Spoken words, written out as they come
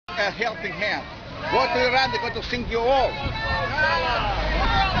a helping hand. Go to Iran, they're going to sink you all.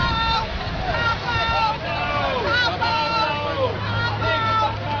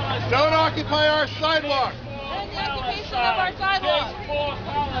 Don't occupy our sidewalk. And the occupation of our sidewalk.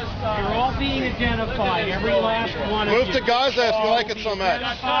 You're all being identified, every last one of you. Move to Gaza if you like it so much.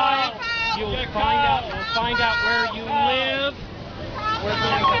 You'll find out where you live. We're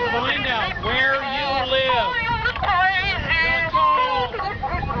going to find out where you live.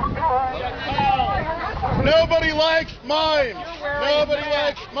 Nobody likes mine. Nobody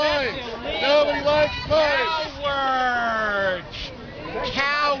likes mine. Nobody likes mine. Cowards.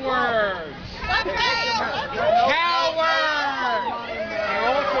 Cowards. Cowards. You're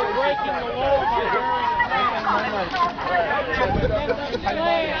also breaking the law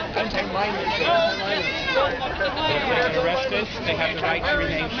by arrested, they have the right to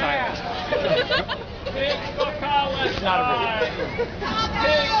remain silent. It's not a rule.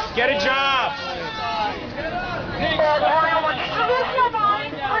 Get a job!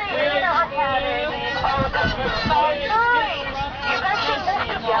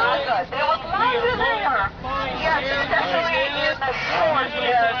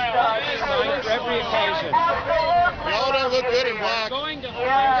 For every occasion. You all don't look good in black. Going to find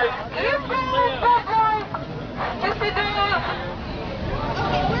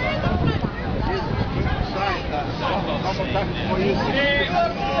out where you live.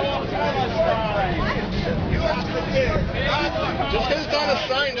 Just because it's on a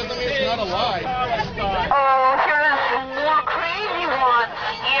sign doesn't mean it's not a lie. Oh, here's more crazy ones.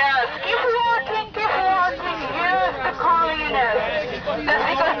 Yes, keep walking. Here's the communists. That's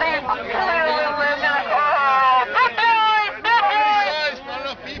because they clearly live in a... Not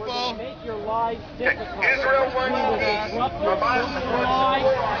enough people. Make your lives difficult. Israel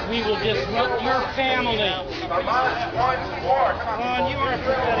We will disrupt your family. Hamas wants war. Come on, you are a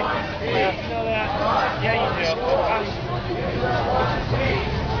pathetic piece of crap. You know that? Yeah, you do.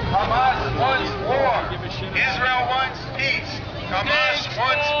 Hamas wants war. Israel wants peace. Hamas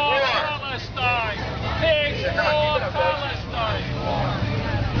wants war. Palestine! Pigs for Palestine!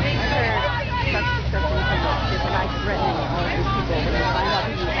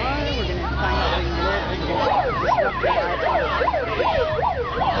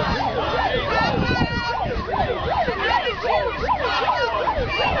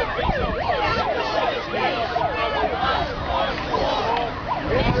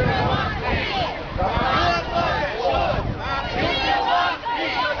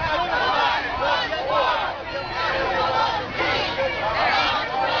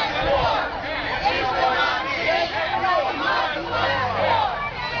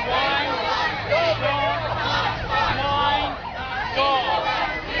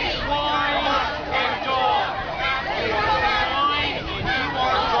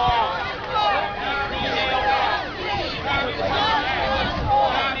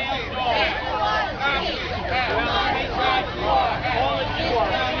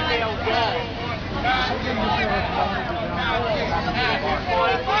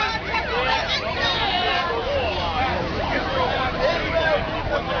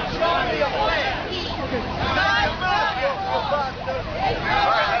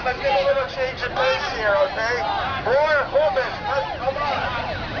 Alright, let's get a little change of pace here, okay?